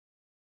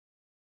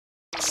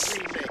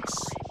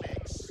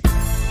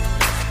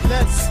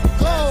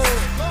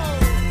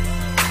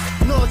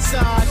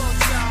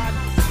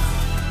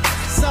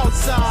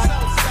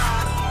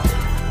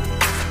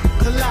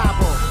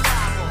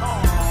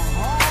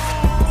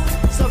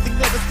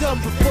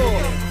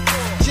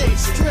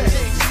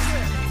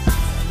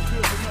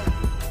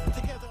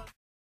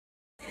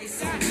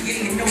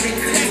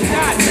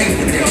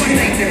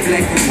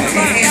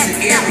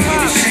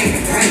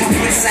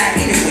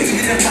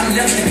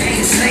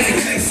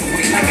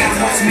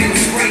middle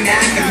spring, now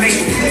I can make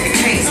it with the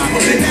case. I've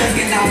been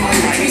thugging all my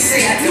life. You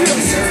say I don't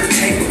deserve to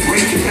take a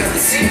break. You rather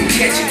see me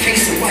catch a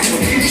case and watch my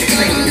future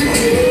play.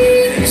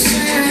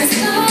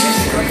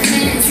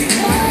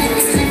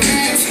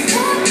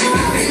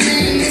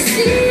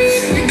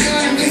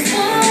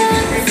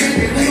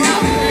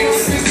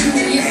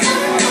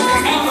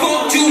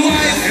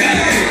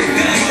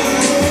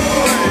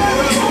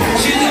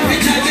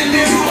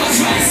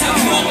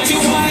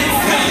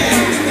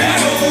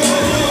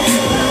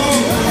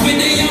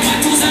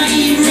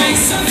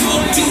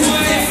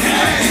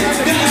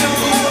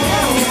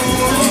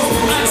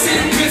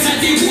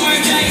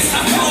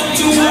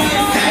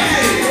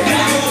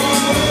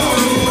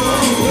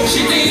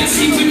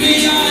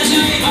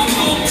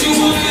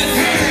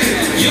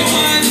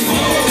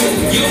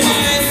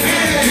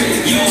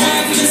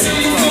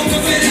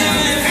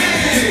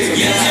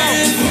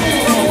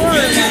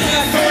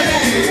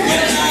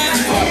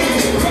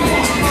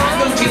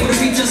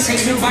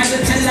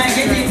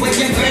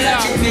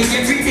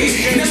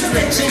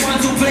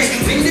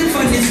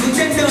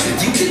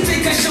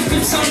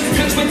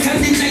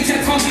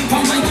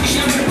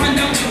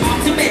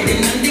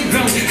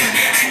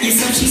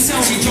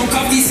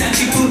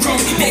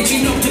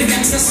 Making up to the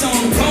gangster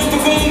song. Come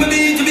perform the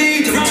beat, the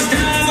beat, the rasta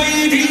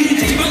wavy.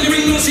 Keep on the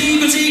ring, no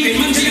secret, secret.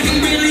 Man, you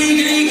can really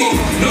get it.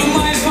 No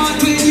my part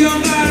when your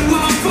girl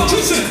want fuck.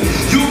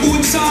 You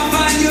boots off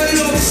and you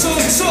look so.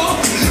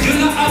 You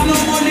not have no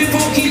money,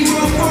 fucking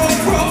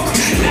broke.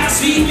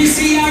 Last week we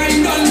see her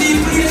in Dundee,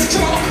 place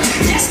truck.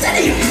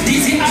 Yesterday,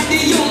 Dizzy at the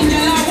young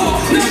girl I walk.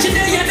 Now she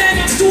there, you there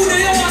next to the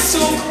young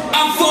so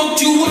I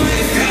fucked you up.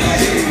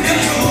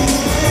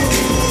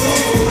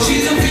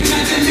 She's a bitch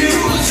and the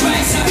rules right,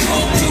 I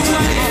fucked you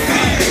up.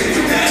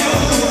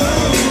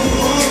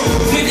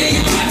 When they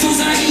have battles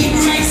I eat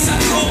rice, I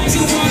fucked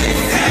you up.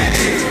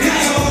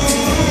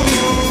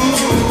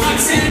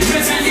 Accent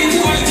press and the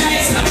war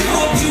guys, I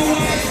fucked you up.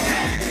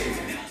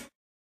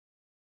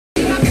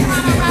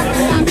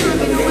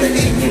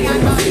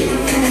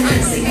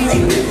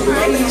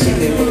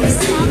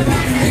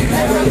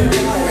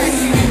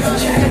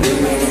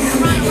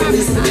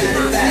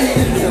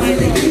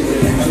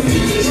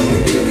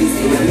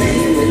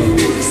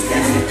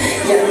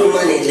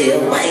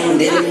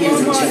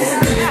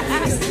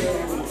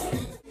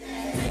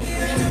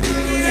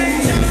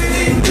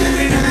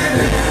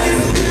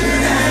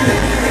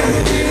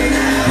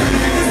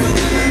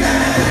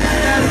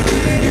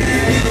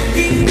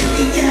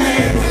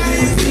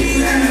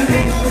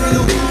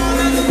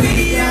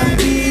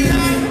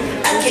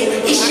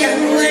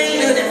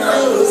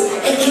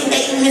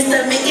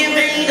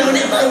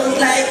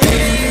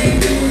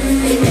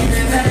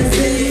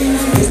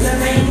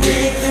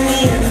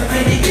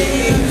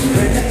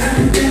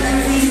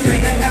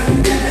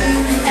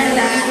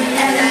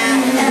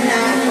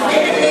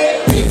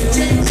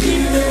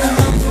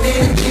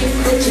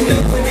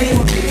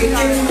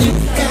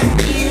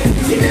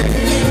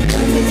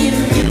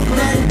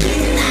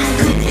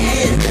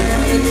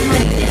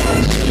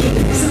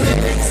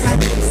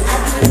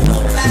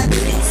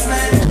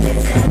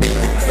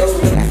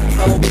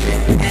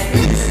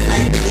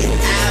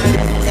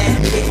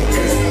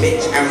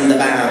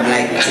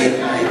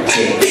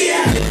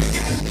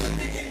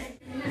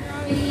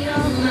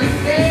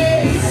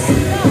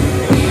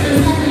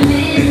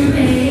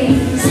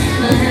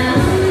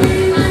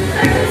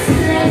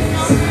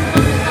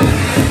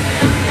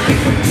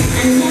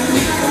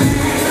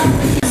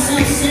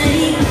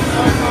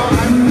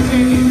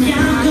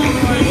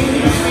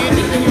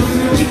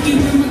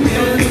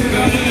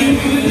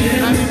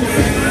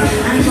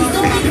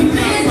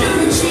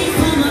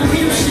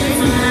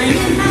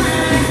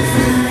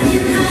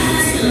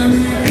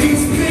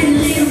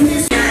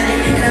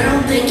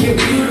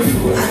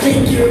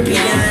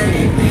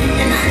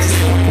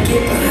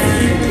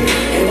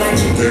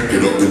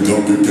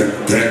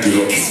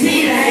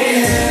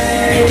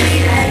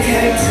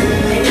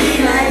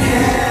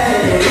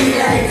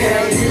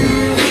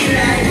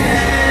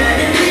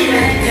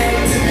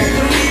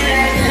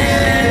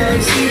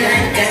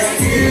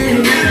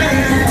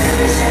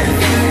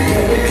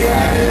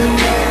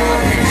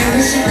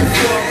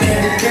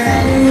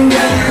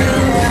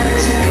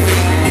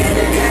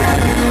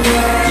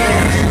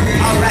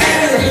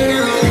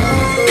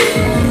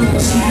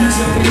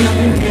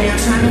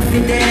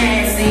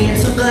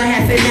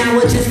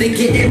 To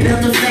get that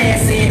belt to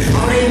fasten.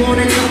 All they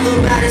wanna talk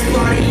about is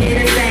party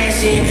and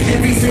fashion.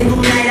 Every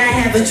single night I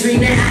have a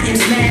dream that I am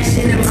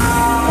smashing them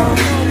all.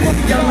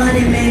 Your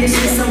money, man, it's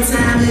just so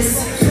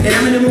timeless. And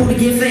I'm in the mood to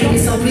get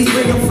famous, so please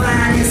bring your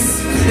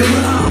finest. And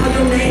what are all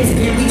your names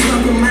again? We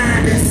drunk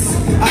reminders.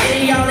 Are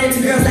any of y'all into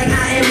girls like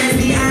I am? Let's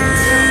be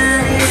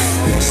honest.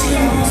 She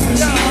wants me,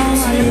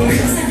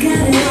 cause I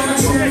got it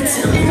all.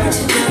 Tell me what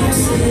you don't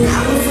see.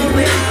 I will fuck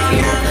with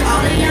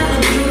all of y'all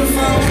are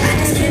beautiful. I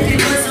just can't be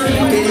good, so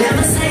you can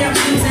never say I'm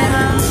choosing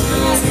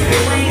hoes.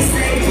 And Wayne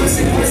say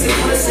pussy.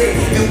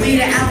 And we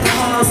the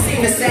alcohol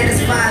seem to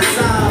satisfy us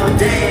all,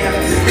 damn.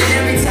 And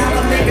every time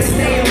I make a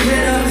stay in with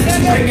her, she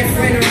bring a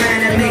friend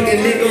around and make a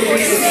nigga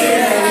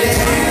reconsider.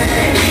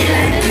 And we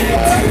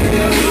like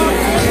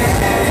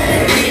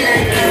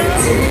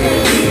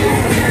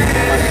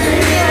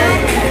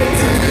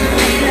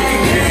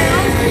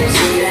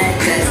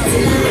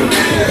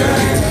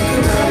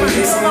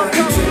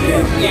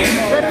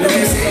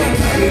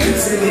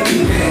see me be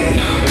paid.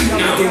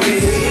 I can be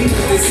hitting,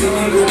 but they see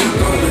me with my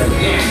brother.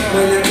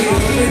 When I get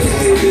home, they think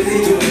they really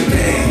doing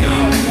bad.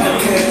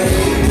 Okay,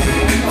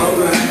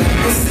 alright,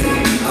 listen,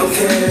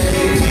 okay.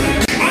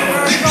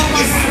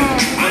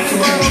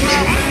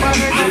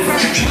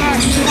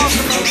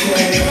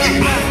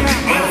 Okay.